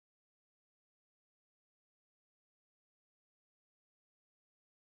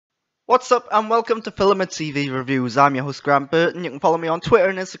What's up and welcome to Film and TV Reviews. I'm your host Grant Burton. You can follow me on Twitter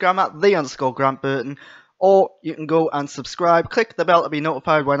and Instagram at @the_Grant Burton, or you can go and subscribe, click the bell to be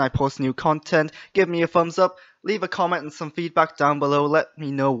notified when I post new content, give me a thumbs up, leave a comment and some feedback down below, let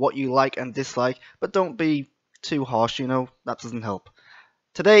me know what you like and dislike, but don't be too harsh, that doesn't help.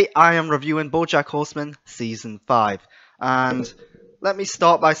 Today I am reviewing Bojack Horseman Season 5, and let me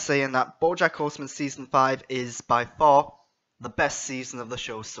start by saying that Bojack Horseman Season 5 is by far the best season of the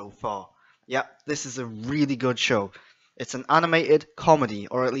show so far. Yep, this is a really good show. It's an animated comedy,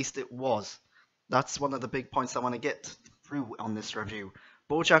 or at least it was. That's one of the big points I want to get through on this review.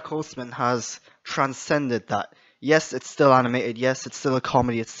 Bojack Horseman has transcended that. Yes, it's still animated, yes, it's still a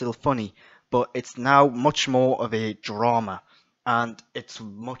comedy, it's still funny, but it's now much more of a drama, and it's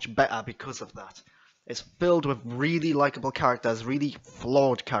much better because of that. It's filled with really likable characters, really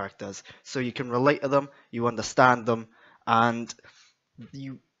flawed characters, so you can relate to them, you understand them, and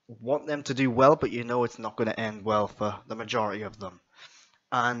you want them to do well, but you know it's not going to end well for the majority of them.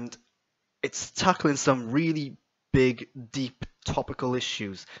 And it's tackling some really big, deep, topical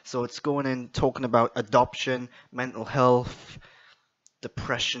issues. So it's going in talking about adoption, mental health,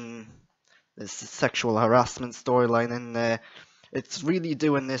 depression, there's a sexual harassment storyline in there. It's really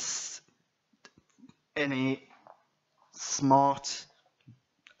doing this in a smart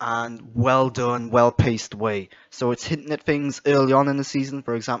and well done, well paced way. So it's hinting at things early on in the season.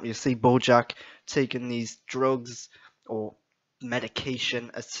 For example, you see Bojack taking these drugs or medication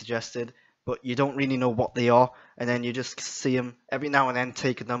as suggested, but you don't really know what they are, and then you just see him every now and then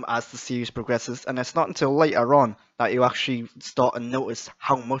taking them as the series progresses, and it's not until later on that you actually start to notice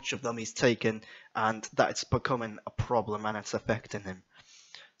how much of them he's taken and that it's becoming a problem and it's affecting him.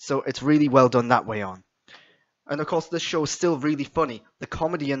 So it's really well done that way on. And of course, this show is still really funny. The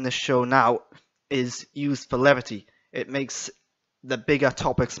comedy in this show now is used for levity. It makes the bigger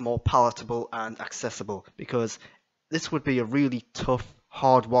topics more palatable and accessible, because this would be a really tough,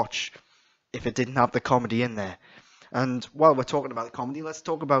 hard watch if it didn't have the comedy in there. And while we're talking about the comedy, let's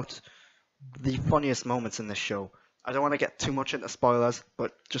talk about the funniest moments in this show. I don't want to get too much into spoilers,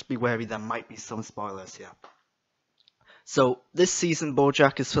 but just be wary, there might be some spoilers here. So this season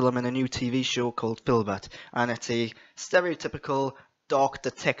Bojack is filming a new TV show called Filbert, and it's a stereotypical dark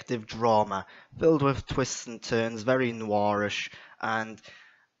detective drama filled with twists and turns, very noirish, and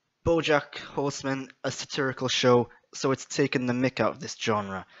Bojack Horseman, a satirical show, so it's taken the mick out of this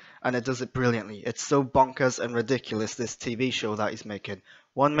genre, and it does it brilliantly. It's so bonkers and ridiculous, this TV show that he's making.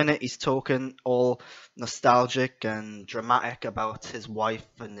 One minute he's talking all nostalgic and dramatic about his wife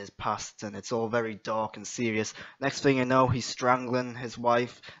and his past, and it's all very dark and serious. Next thing you know, he's strangling his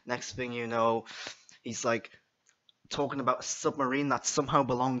wife. Next thing you know, he's like talking about a submarine that somehow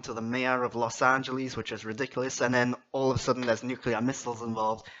belonged to the mayor of Los Angeles, which is ridiculous, and then all of a sudden there's nuclear missiles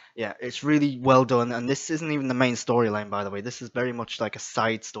involved. Yeah, it's really well done, and this isn't even the main storyline, by the way. This is very much like a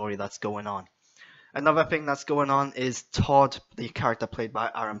side story that's going on. Another thing that's going on is Todd, the character played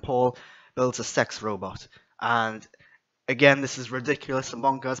by Aaron Paul, builds a sex robot. And again, this is ridiculous and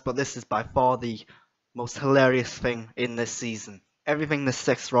bonkers, but this is by far the most hilarious thing in this season. Everything this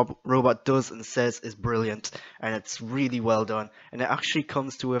sex robot does and says is brilliant, and it's really well done, and it actually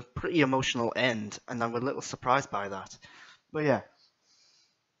comes to a pretty emotional end, and I'm a little surprised by that. But yeah,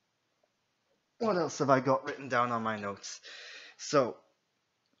 what else have I got written down on my notes? So,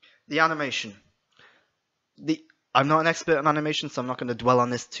 the animation. The I'm not an expert in animation, so I'm not going to dwell on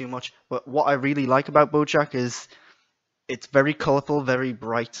this too much, but what I really like about Bojack is it's very colourful, very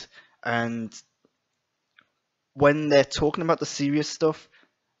bright, and when they're talking about the serious stuff,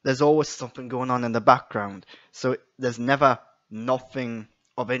 there's always something going on in the background. So there's never nothing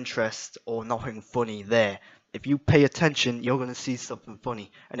of interest or nothing funny there. If you pay attention, you're going to see something funny.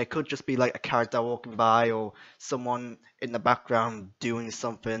 And it could just be like a character walking by or someone in the background doing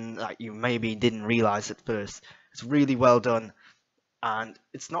something that you maybe didn't realize at first. It's really well done. And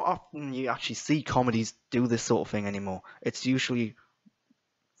it's not often you actually see comedies do this sort of thing anymore. It's usually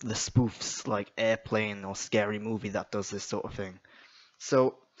the spoofs like Airplane or Scary Movie that does this sort of thing.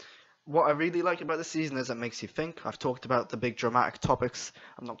 So what I really like about the season is it makes you think. I've talked about the big dramatic topics.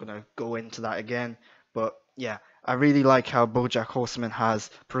 I'm not going to go into that again. But yeah, I really like how Bojack Horseman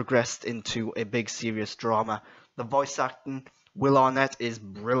has progressed into a big serious drama. The voice acting, Will Arnett is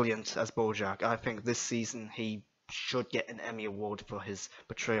brilliant as Bojack. I think this season he should get an Emmy Award for his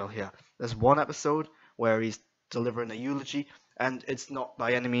portrayal here. There's one episode where he's delivering a eulogy, and it's not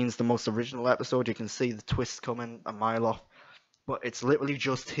by any means the most original episode. You can see the twist coming a mile off, but it's literally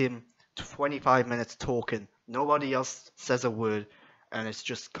just him 25 minutes talking. Nobody else says a word, and it's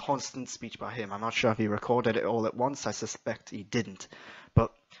just constant speech by him. I'm not sure if he recorded it all at once. I suspect he didn't.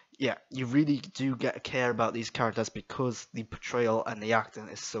 But yeah, you really do get to care about these characters because the portrayal and the acting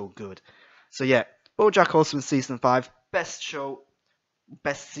is so good. So yeah, BoJack Horseman season 5, best show,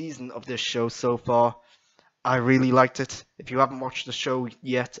 best season of this show so far. I really liked it. If you haven't watched the show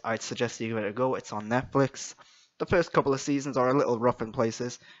yet, I'd suggest you give it a go. It's on Netflix. The first couple of seasons are a little rough in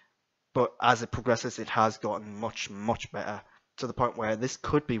places, but as it progresses, it has gotten much, much better to the point where this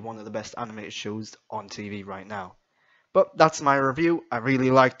could be one of the best animated shows on TV right now. But that's my review. I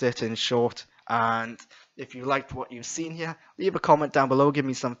really liked it in short. And if you liked what you've seen here, leave a comment down below, give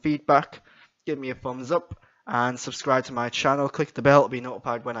me some feedback, give me a thumbs up, and subscribe to my channel. Click the bell to be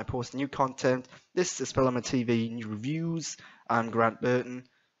notified when I post new content. This is Film and TV New Reviews. I'm Grant Burton,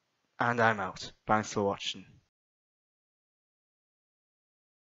 and I'm out. Thanks for watching.